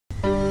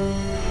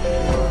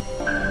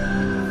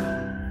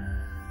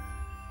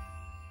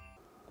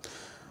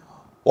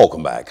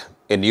Welcome back.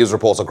 In news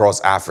reports across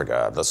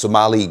Africa, the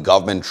Somali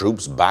government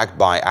troops backed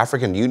by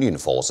African Union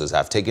forces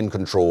have taken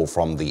control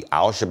from the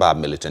al-Shabab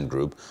militant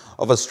group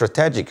of a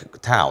strategic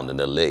town in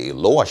the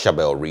Lower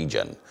Shabelle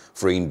region,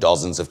 freeing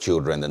dozens of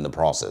children in the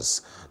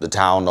process. The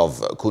town of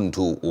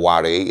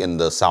Kuntuwaarey in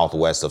the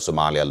southwest of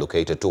Somalia,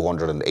 located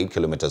 208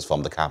 kilometers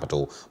from the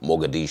capital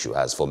Mogadishu,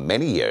 has for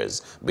many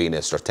years been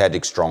a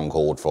strategic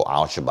stronghold for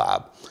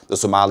al-Shabab. The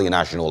Somali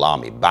National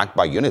Army, backed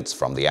by units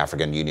from the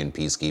African Union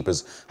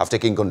peacekeepers, have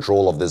taken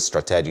control of this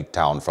strategic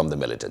town from the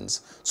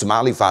militants.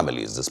 Somali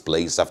families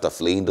displaced after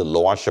fleeing the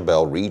Lower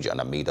Shabelle region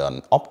amid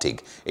an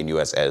uptick in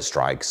U.S.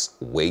 airstrikes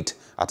wait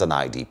at an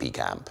IDP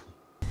camp.